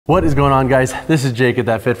What is going on, guys? This is Jake at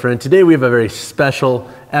That Fit Friend. Today we have a very special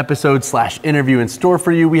episode / interview in store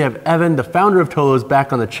for you. We have Evan, the founder of Tolos,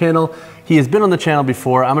 back on the channel. He has been on the channel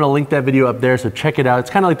before. I'm gonna link that video up there, so check it out. It's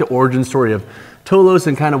kind of like the origin story of Tolos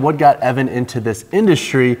and kind of what got Evan into this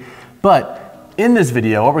industry. But in this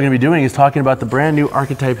video, what we're gonna be doing is talking about the brand new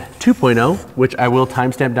Archetype 2.0, which I will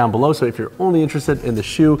timestamp down below. So if you're only interested in the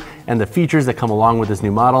shoe and the features that come along with this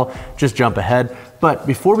new model, just jump ahead. But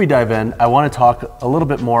before we dive in, I wanna talk a little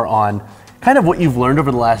bit more on kind of what you've learned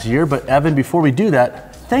over the last year. But Evan, before we do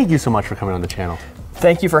that, thank you so much for coming on the channel.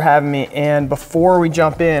 Thank you for having me. And before we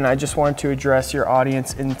jump in, I just wanted to address your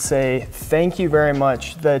audience and say thank you very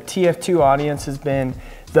much. The TF2 audience has been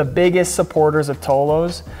the biggest supporters of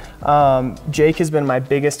Tolos. Jake has been my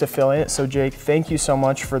biggest affiliate. So Jake, thank you so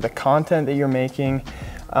much for the content that you're making.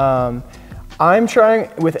 I'm trying,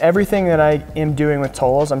 with everything that I am doing with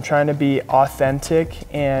Tolos, I'm trying to be authentic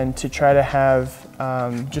and to try to have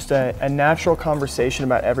just a natural conversation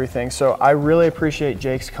about everything. So I really appreciate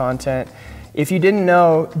Jake's content. If you didn't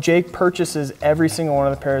know, Jake purchases every single one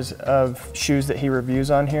of the pairs of shoes that he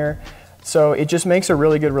reviews on here. So it just makes a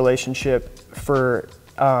really good relationship for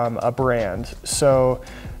a brand. So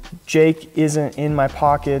Jake isn't in my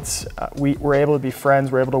pockets. We're able to be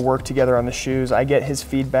friends. We're able to work together on the shoes. I get his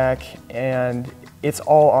feedback and it's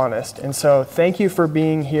all honest. And so thank you for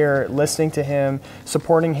being here, listening to him,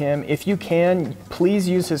 supporting him. If you can, please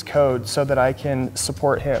use his code so that I can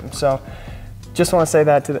support him. So just want to say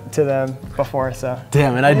that to them before, so.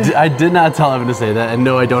 Damn, and I did not tell Evan to say that, and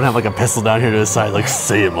no, I don't have like a pistol down here to his side, like,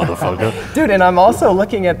 say it, motherfucker. Dude, and I'm also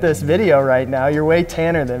looking at this video right now. You're way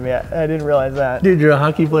tanner than me. I didn't realize that. Dude, you're a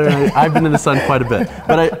hockey player. I've been in the sun quite a bit,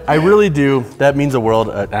 but I really do. That means the world,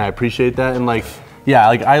 and I appreciate that. And like, yeah,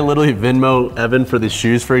 like I literally Venmo Evan for these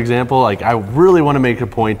shoes, for example. Like, I really want to make a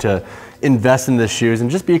point to invest in the shoes and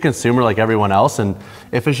just be a consumer like everyone else. And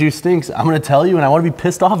if a shoe stinks, I'm gonna tell you, and I want to be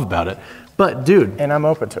pissed off about it. But dude, and I'm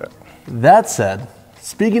open to it. That said,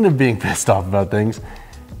 speaking of being pissed off about things,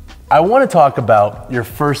 I want to talk about your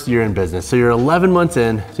first year in business. So you're 11 months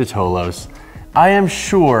in to Tolos. I am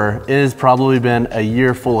sure it has probably been a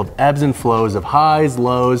year full of ebbs and flows, of highs,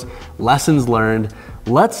 lows, lessons learned.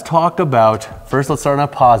 Let's talk about, first let's start on a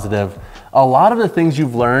positive, a lot of the things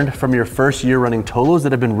you've learned from your first year running Tolos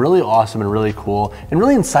that have been really awesome and really cool and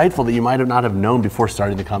really insightful that you might have not have known before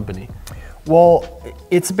starting the company. Well,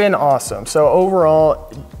 it's been awesome. So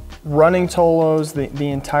overall, running Tolos, the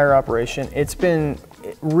entire operation, it's been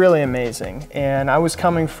really amazing. And I was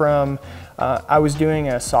coming from, I was doing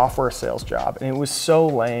a software sales job and it was so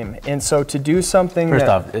lame. And so to do something First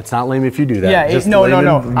off, it's not lame if you do that. Yeah, just no.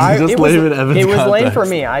 It was lame for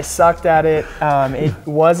me. I sucked at it. It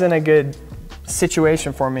wasn't a good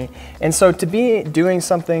situation for me. And so to be doing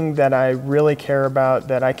something that I really care about,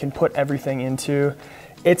 that I can put everything into,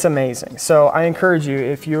 it's amazing. So I encourage you,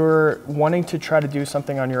 if you're wanting to try to do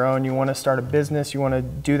something on your own, you want to start a business, you want to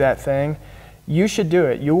do that thing, you should do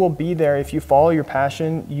it. You will be there. If you follow your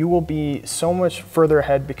passion, you will be so much further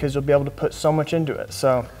ahead because you'll be able to put so much into it.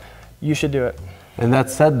 So you should do it. And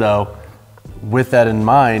that said though, with that in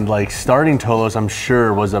mind, like starting Tolos, I'm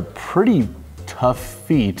sure was a pretty tough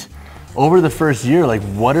feat. Over the first year, like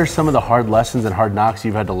what are some of the hard lessons and hard knocks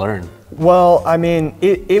you've had to learn? Well, I mean,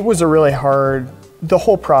 it was a really hard, the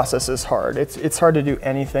whole process is hard. It's hard to do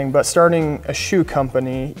anything, but starting a shoe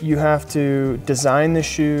company, you have to design the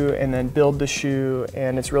shoe and then build the shoe,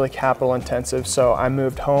 and it's really capital intensive. So I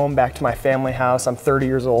moved home back to my family house. I'm 30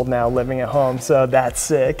 years old now, living at home, so that's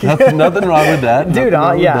sick. Nothing wrong with that. Dude,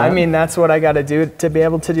 yeah, I mean, that's what I gotta do to be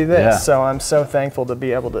able to do this. Yeah. So I'm so thankful to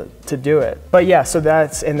be able to do it. But yeah, so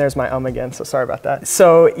that's, and there's my again, so sorry about that.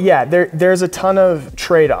 So yeah, there's a ton of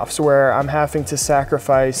trade-offs where I'm having to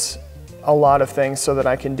sacrifice a lot of things so that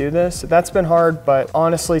I can do this. That's been hard, but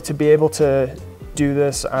honestly, to be able to do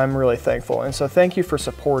this, I'm really thankful. And so thank you for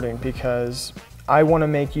supporting, because I want to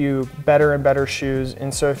make you better and better shoes.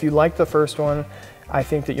 And so if you like the first one, I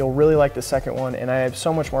think that you'll really like the second one, and I have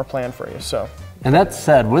so much more planned for you, so. And that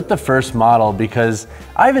said, with the first model, because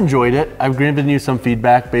I've enjoyed it, I've given you some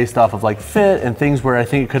feedback based off of like fit and things where I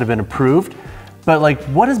think it could have been improved. But like,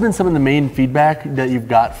 what has been some of the main feedback that you've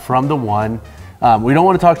got from the one? We don't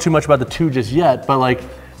want to talk too much about the two just yet, but like,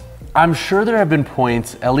 I'm sure there have been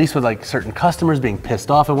points, at least with like certain customers being pissed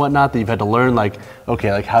off and whatnot, that you've had to learn like,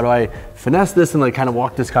 okay, like how do I finesse this and like kind of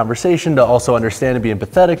walk this conversation to also understand and be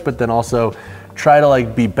empathetic, but then also try to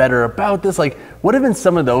like be better about this? Like, what have been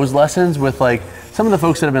some of those lessons with like some of the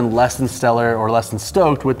folks that have been less than stellar or less than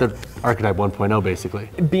stoked with the Archetype 1.0 basically?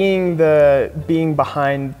 Being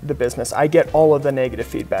behind the business, I get all of the negative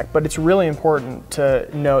feedback, but it's really important to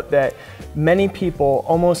note that many people,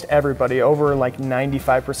 almost everybody, over like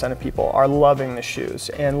 95% of people are loving the shoes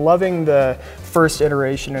and loving the first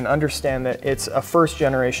iteration and understand that it's a first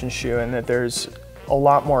generation shoe and that there's a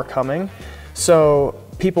lot more coming. So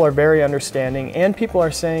people are very understanding, and people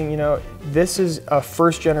are saying, you know, this is a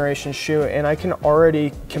first generation shoe and I can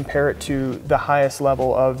already compare it to the highest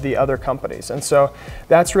level of the other companies. And so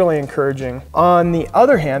that's really encouraging. On the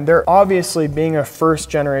other hand, there obviously, being a first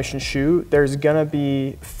generation shoe, there's gonna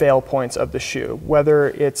be fail points of the shoe, whether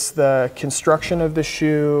it's the construction of the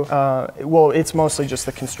shoe, well, it's mostly just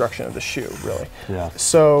the construction of the shoe, really. Yeah.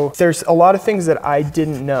 So there's a lot of things that I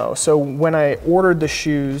didn't know. So when I ordered the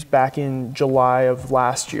shoes back in July of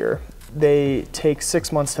last year, they take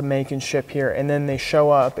 6 months to make and ship here, and then they show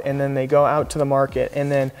up, and then they go out to the market,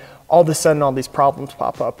 and then all of a sudden all these problems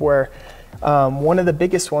pop up, where one of the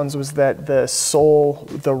biggest ones was that the sole,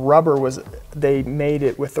 the rubber was, they made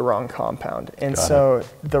it with the wrong compound. And so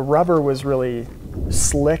the rubber was really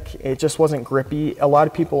slick. It just wasn't grippy. A lot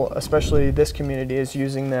of people, especially this community, is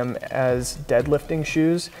using them as deadlifting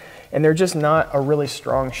shoes, and they're just not a really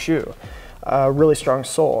strong shoe, a really strong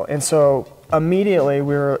sole. And so immediately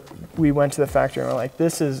we went to the factory and we're like,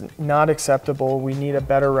 this is not acceptable. We need a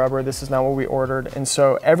better rubber. This is not what we ordered. And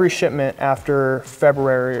so every shipment after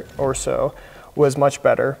February or so was much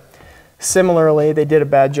better. Similarly, they did a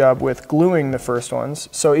bad job with gluing the first ones.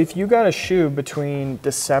 So if you got a shoe between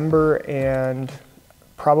December and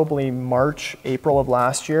probably March, April of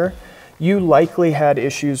last year, you likely had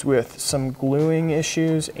issues with some gluing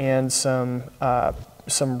issues and some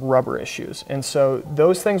rubber issues. And so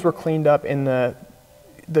those things were cleaned up in the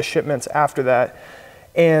shipments after that.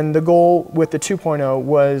 And the goal with the 2.0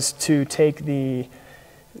 was to take the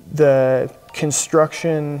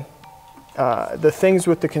construction, the things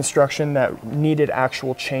with the construction that needed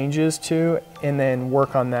actual changes to, and then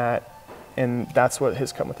work on that. And that's what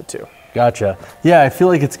has come with the 2. Gotcha. Yeah, I feel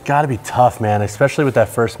like it's got to be tough, man, especially with that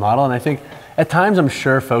first model. And I think at times I'm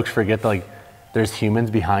sure folks forget that, like, there's humans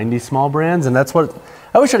behind these small brands, and that's what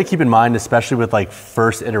I always try to keep in mind, especially with like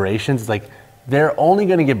first iterations. Like, they're only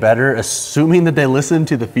going to get better assuming that they listen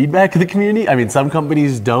to the feedback of the community. I mean, some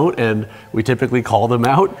companies don't, and we typically call them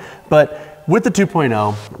out. But with the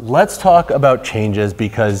 2.0, let's talk about changes,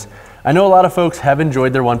 because I know a lot of folks have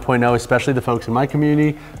enjoyed their 1.0, especially the folks in my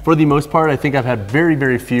community. For the most part, I think I've had very,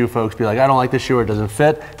 very few folks be like, I don't like this shoe, or it doesn't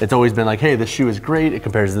fit. It's always been like, hey, this shoe is great. It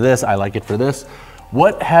compares to this. I like it for this.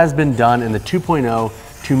 What has been done in the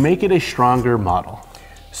 2.0 to make it a stronger model?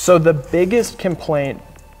 So the biggest complaint,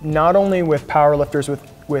 not only with powerlifters,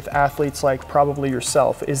 with athletes like probably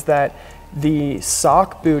yourself, is that the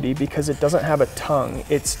sock booty, because it doesn't have a tongue,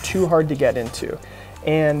 it's too hard to get into.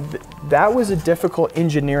 And that was a difficult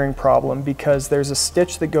engineering problem because there's a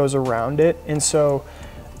stitch that goes around it. And so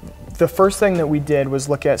the first thing that we did was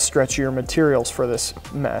look at stretchier materials for this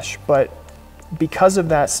mesh. But because of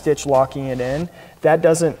that stitch locking it in, that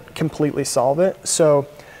doesn't completely solve it. So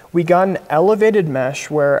we got an elevated mesh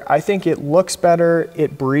where I think it looks better,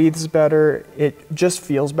 it breathes better, it just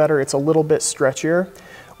feels better, it's a little bit stretchier.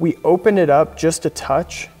 We opened it up just a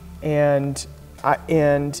touch, and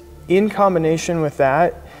in combination with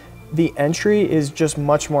that, the entry is just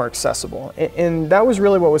much more accessible. And that was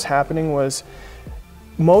really what was happening, was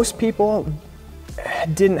most people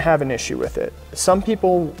didn't have an issue with it. Some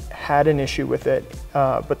people had an issue with it,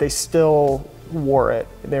 but they still wore it.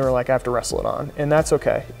 They were like, I have to wrestle it on, and that's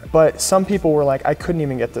okay. But some people were like, I couldn't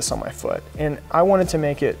even get this on my foot. And I wanted to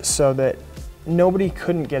make it so that nobody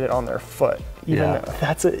couldn't get it on their foot. Even though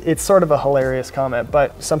it's sort of a hilarious comment,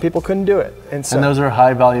 but some people couldn't do it. And those are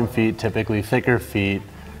high volume feet, typically thicker feet.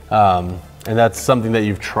 And that's something that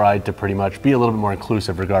you've tried to pretty much be a little bit more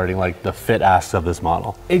inclusive regarding like the fit asks of this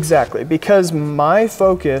model. Exactly, because my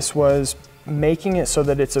focus was making it so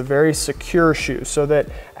that it's a very secure shoe, so that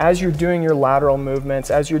as you're doing your lateral movements,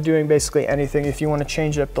 as you're doing basically anything, if you want to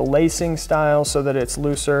change up the lacing style so that it's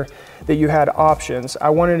looser, that you had options. I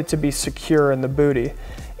wanted it to be secure in the booty.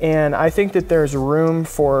 And I think that there's room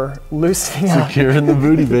for loosening up. Secure in the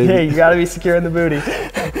booty, baby. Yeah, you gotta be secure in the booty.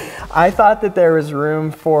 I thought that there was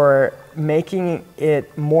room for making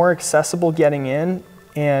it more accessible getting in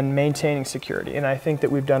and maintaining security. And I think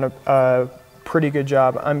that we've done a pretty good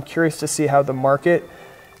job. I'm curious to see how the market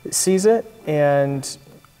sees it, and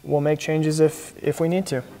we'll make changes if we need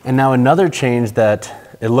to. And now another change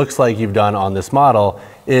that it looks like you've done on this model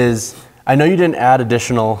is, I know you didn't add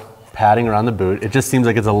additional padding around the boot. It just seems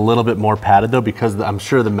like it's a little bit more padded though, because I'm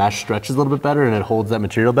sure the mesh stretches a little bit better and it holds that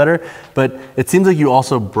material better. But it seems like you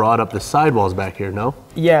also brought up the sidewalls back here, no?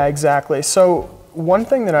 Yeah, exactly. So one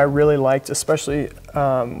thing that I really liked, especially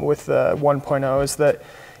with the 1.0, is that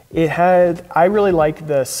I really like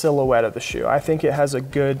the silhouette of the shoe. I think it has a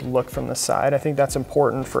good look from the side. I think that's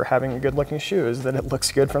important for having a good looking shoe, is that it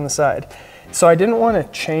looks good from the side. So I didn't want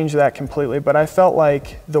to change that completely, but I felt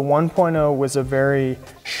like the 1.0 was a very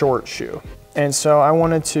short shoe. And so I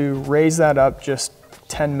wanted to raise that up just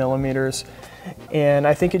 10 millimeters. And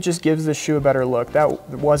I think it just gives the shoe a better look. That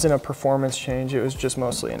wasn't a performance change, it was just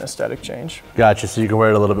mostly an aesthetic change. Gotcha, so you can wear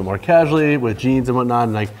it a little bit more casually with jeans and whatnot,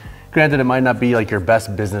 and like, granted, it might not be like your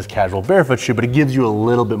best business casual barefoot shoe, but it gives you a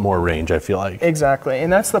little bit more range, I feel like. Exactly,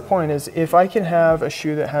 and that's the point, is if I can have a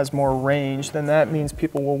shoe that has more range, then that means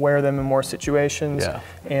people will wear them in more situations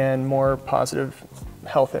and more positive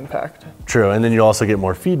health impact. True, and then you also get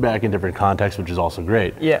more feedback in different contexts, which is also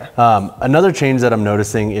great. Yeah. Another change that I'm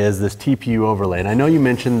noticing is this TPU overlay, and I know you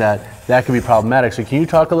mentioned that could be problematic, so can you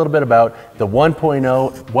talk a little bit about the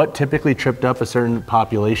 1.0, what typically tripped up a certain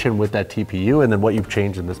population with that TPU, and then what you've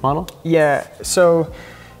changed in this model? Yeah, so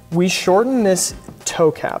we shortened this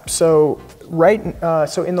toe cap. So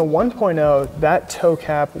so in the 1.0, that toe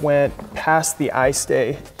cap went past the eye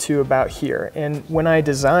stay to about here, and when I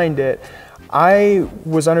designed it, I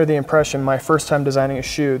was under the impression my first time designing a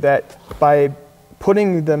shoe that by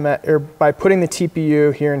putting the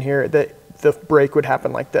TPU here and here, that the break would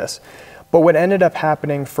happen like this. But what ended up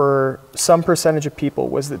happening for some percentage of people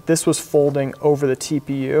was that this was folding over the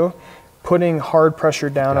TPU, putting hard pressure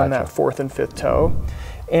down on that fourth and fifth toe.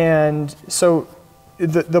 And so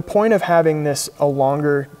the point of having a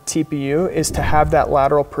longer TPU is to have that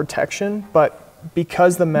lateral protection, but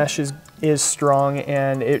because the mesh is strong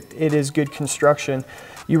and it is good construction,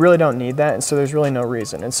 you really don't need that, and so there's really no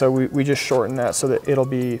reason. And so we just shorten that so that it'll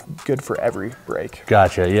be good for every break.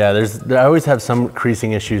 Gotcha, yeah, I always have some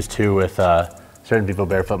creasing issues too with certain people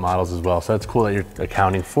barefoot models as well, so it's cool that you're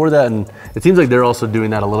accounting for that, and it seems like they're also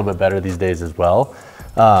doing that a little bit better these days as well.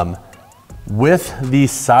 With the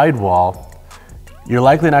sidewall, you're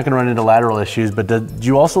likely not going to run into lateral issues, but did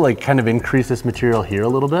you also like kind of increase this material here a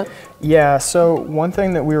little bit? Yeah, so one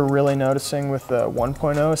thing that we were really noticing with the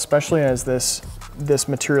 1.0, especially as this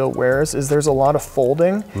material wears, is there's a lot of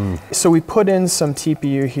folding. So we put in some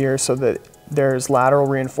TPU here so that there's lateral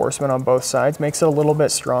reinforcement on both sides, makes it a little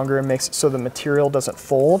bit stronger and makes it so the material doesn't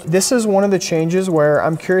fold. This is one of the changes where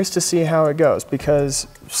I'm curious to see how it goes, because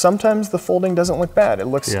sometimes the folding doesn't look bad.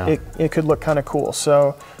 It could look kind of cool.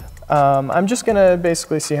 So I'm just gonna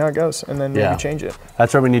basically see how it goes and then maybe change it.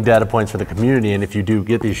 That's why we need data points for the community, and if you do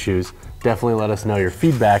get these shoes, definitely let us know your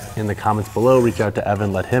feedback in the comments below. Reach out to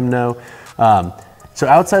Evan, let him know. So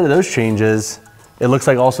outside of those changes, it looks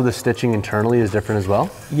like also the stitching internally is different as well?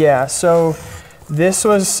 Yeah, so this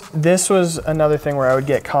was another thing where I would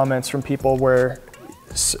get comments from people where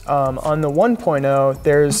on the 1.0,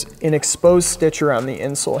 there's an exposed stitch around the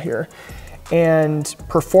insole here. And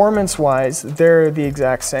performance-wise, they're the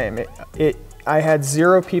exact same. I had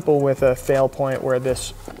 0 people with a fail point where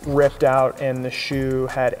this ripped out and the shoe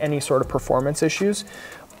had any sort of performance issues,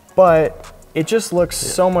 but it just looks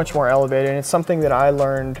so much more elevated. And it's something that I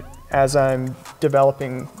learned as I'm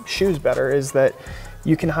developing shoes better, is that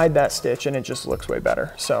you can hide that stitch and it just looks way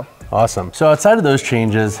better. So awesome. So outside of those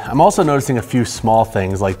changes, I'm also noticing a few small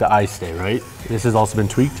things like the eye stay, right? This has also been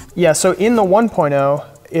tweaked? Yeah, so in the 1.0,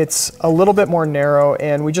 it's a little bit more narrow,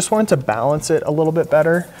 and we just wanted to balance it a little bit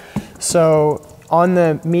better. So on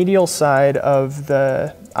the medial side of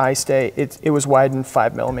the eye stay, it was widened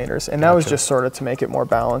 5 millimeters, and that was just sort of to make it more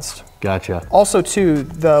balanced. Gotcha. Also too,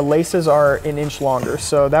 the laces are an inch longer,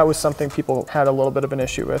 so that was something people had a little bit of an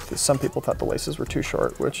issue with. Some people thought the laces were too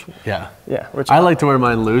short, which I like to wear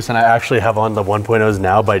mine loose, and I actually have on the 1.0s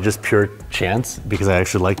now by just pure chance, because I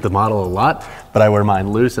actually like the model a lot, but I wear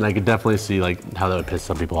mine loose, and I could definitely see like how that would piss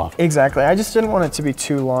some people off. Exactly. I just didn't want it to be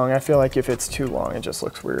too long. I feel like if it's too long, it just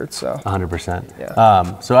looks weird. So 100%.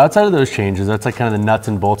 Yeah. So outside of those changes, that's like kind of the nuts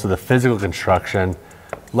and bolts of the physical construction.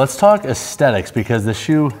 Let's talk aesthetics, because the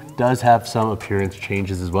shoe does have some appearance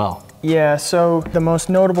changes as well. Yeah, so the most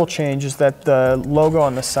notable change is that the logo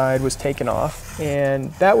on the side was taken off, and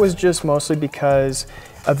that was just mostly because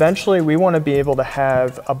eventually we want to be able to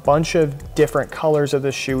have a bunch of different colors of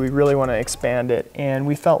the shoe. We really want to expand it, and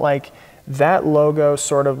we felt like that logo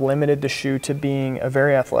sort of limited the shoe to being a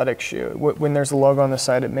very athletic shoe. When there's a logo on the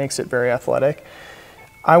side, it makes it very athletic.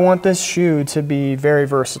 I want this shoe to be very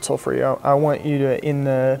versatile for you. I want you to, in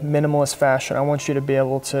the minimalist fashion, I want you to be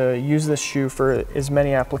able to use this shoe for as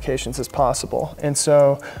many applications as possible. And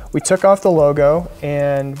so we took off the logo,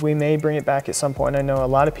 and we may bring it back at some point. I know a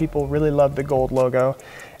lot of people really love the gold logo,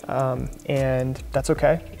 and that's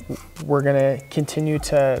okay. We're gonna continue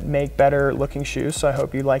to make better looking shoes, so I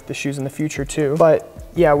hope you like the shoes in the future too. But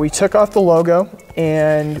yeah, we took off the logo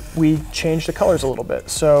and we changed the colors a little bit.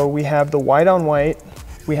 So we have the white on white,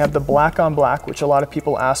 we have the black on black, which a lot of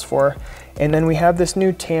people asked for, and then we have this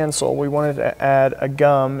new tan sole. We wanted to add a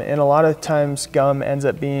gum, and a lot of times gum ends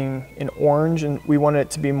up being an orange, and we wanted it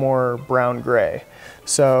to be more brown gray.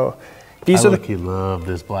 So these are you love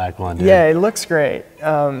this black one, dude. Yeah, it looks great.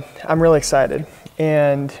 I'm really excited.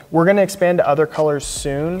 And we're gonna expand to other colors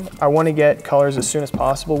soon. I wanna get colors as soon as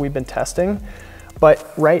possible. We've been testing.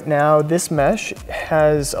 But right now, this mesh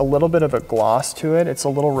has a little bit of a gloss to it. It's a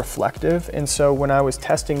little reflective. And so when I was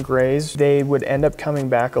testing grays, they would end up coming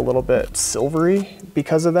back a little bit silvery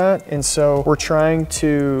because of that. And so we're trying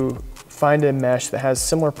to find a mesh that has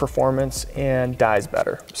similar performance and dyes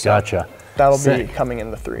better. So gotcha. That'll be coming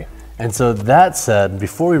in the 3. And so that said,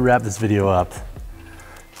 before we wrap this video up,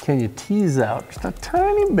 can you tease out just a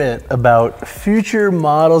tiny bit about future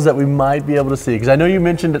models that we might be able to see? Because I know you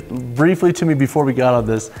mentioned it briefly to me before we got on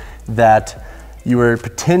this, that you were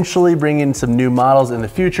potentially bringing some new models in the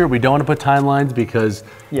future. We don't want to put timelines because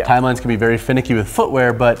timelines can be very finicky with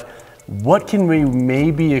footwear, but what can we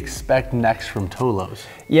maybe expect next from Tolos?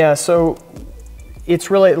 Yeah, so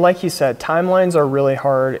it's really, like you said, timelines are really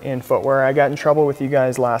hard in footwear. I got in trouble with you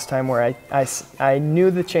guys last time where I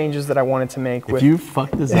knew the changes that I wanted to make. If you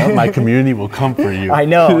fuck this up, my community will come for you. I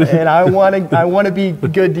know, and I want to be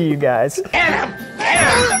good to you guys.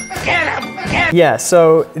 Yeah,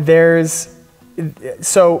 so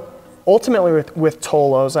ultimately with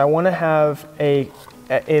Tolos, I want to have a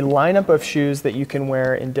lineup of shoes that you can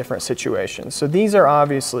wear in different situations. So these are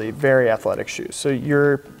obviously very athletic shoes. So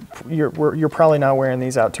you're probably not wearing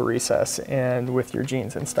these out to recess and with your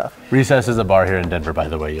jeans and stuff. Recess is a bar here in Denver, by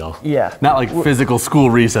the way, y'all. Yeah. Not like physical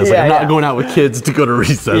school recess. Like I'm not going out with kids to go to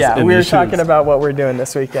recess. Yeah, we were talking about what we're doing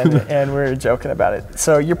this weekend and we were joking about it.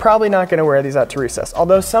 So you're probably not going to wear these out to recess,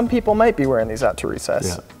 although some people might be wearing these out to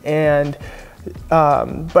recess. Yeah.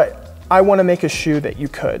 And, but I want to make a shoe that you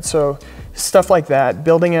could. So stuff like that,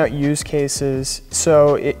 building out use cases.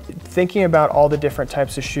 So thinking about all the different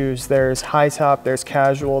types of shoes, there's high top, there's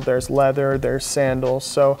casual, there's leather, there's sandals.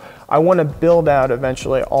 So I want to build out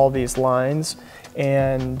eventually all these lines,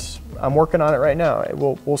 and I'm working on it right now.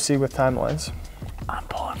 We'll see with timelines. I'm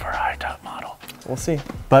pulling for a high top model. We'll see.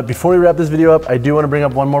 But before we wrap this video up, I do want to bring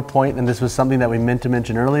up one more point, and this was something that we meant to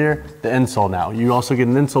mention earlier, the insole now. You also get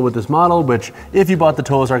an insole with this model, which if you bought the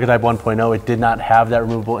Tolos Archetype 1.0, it did not have that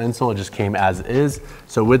removable insole, it just came as is.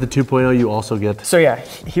 So with the 2.0, you also get... So yeah,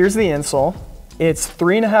 here's the insole. It's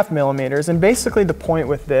 3.5 millimeters, and basically the point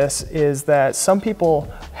with this is that some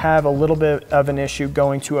people have a little bit of an issue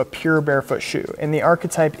going to a pure barefoot shoe, and the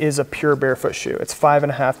Archetype is a pure barefoot shoe. It's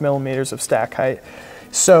 5.5 millimeters of stack height.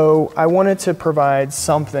 So I wanted to provide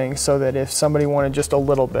something so that if somebody wanted just a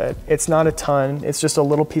little bit, it's not a ton, it's just a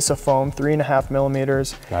little piece of foam, 3.5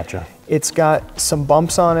 millimeters. Gotcha. It's got some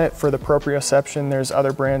bumps on it for the proprioception. There's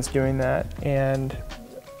other brands doing that, and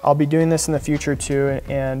I'll be doing this in the future too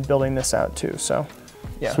and building this out too, so.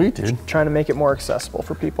 Yeah, sweet, dude. Trying to make it more accessible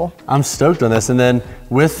for people. I'm stoked on this. And then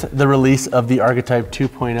with the release of the Archetype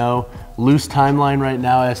 2.0, loose timeline right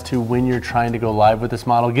now as to when you're trying to go live with this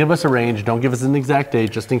model. Give us a range. Don't give us an exact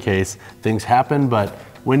date just in case things happen, but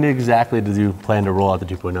when exactly do you plan to roll out the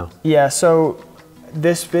 2.0? Yeah, so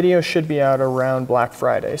this video should be out around Black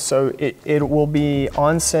Friday. So it will be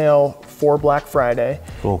on sale for Black Friday.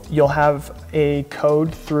 Cool. You'll have a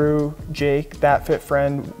code through Jake, that fit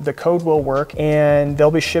friend. The code will work, and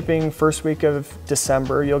they'll be shipping first week of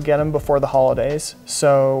December. You'll get them before the holidays.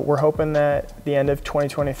 So we're hoping that the end of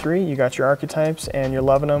 2023, you got your archetypes and you're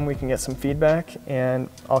loving them. We can get some feedback, and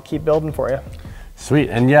I'll keep building for you. Sweet,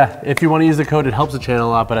 and yeah, if you want to use the code, it helps the channel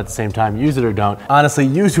a lot, but at the same time, use it or don't. Honestly,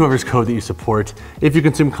 use whoever's code that you support. If you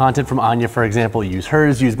consume content from Anya, for example, use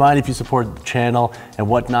hers, use mine if you support the channel and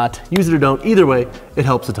whatnot. Use it or don't, either way, it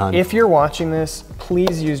helps a ton. If you're watching this,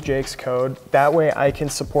 please use Jake's code. That way I can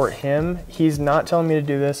support him. He's not telling me to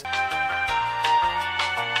do this.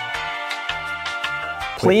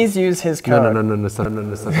 Please use his code. No.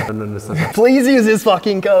 Please use his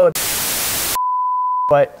fucking code.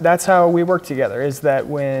 But that's how we work together, is that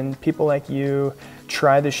when people like you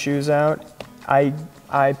try the shoes out,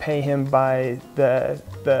 I pay him by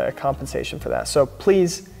the compensation for that. So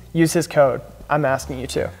please use his code. I'm asking you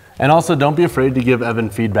to. And also, don't be afraid to give Evan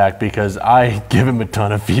feedback, because I give him a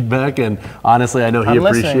ton of feedback, and honestly, I know he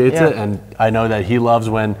appreciates it, and I know that he loves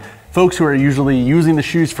when folks who are usually using the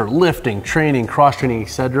shoes for lifting, training, cross-training,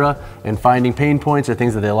 etc., and finding pain points or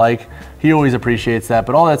things that they like, he always appreciates that.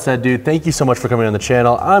 But all that said, dude, thank you so much for coming on the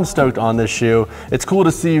channel. I'm stoked on this shoe. It's cool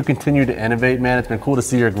to see you continue to innovate, man. It's been cool to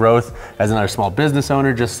see your growth as another small business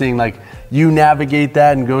owner, just seeing like you navigate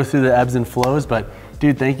that and go through the ebbs and flows. But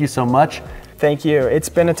dude, thank you so much. Thank you. It's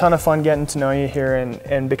been a ton of fun getting to know you here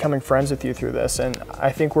and becoming friends with you through this. And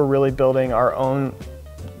I think we're really building our own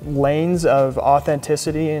lanes of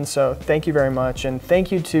authenticity, and so thank you very much, and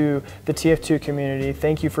thank you to the TF2 community.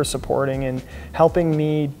 Thank you for supporting and helping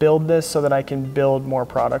me build this so that I can build more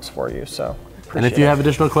products for you. So and if you have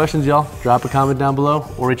additional questions, y'all, drop a comment down below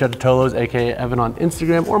or reach out to Tolos, aka Evan, on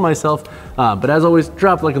Instagram, or myself. But as always,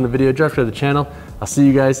 drop a like on the video, drop share the channel. I'll see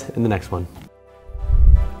you guys in the next one.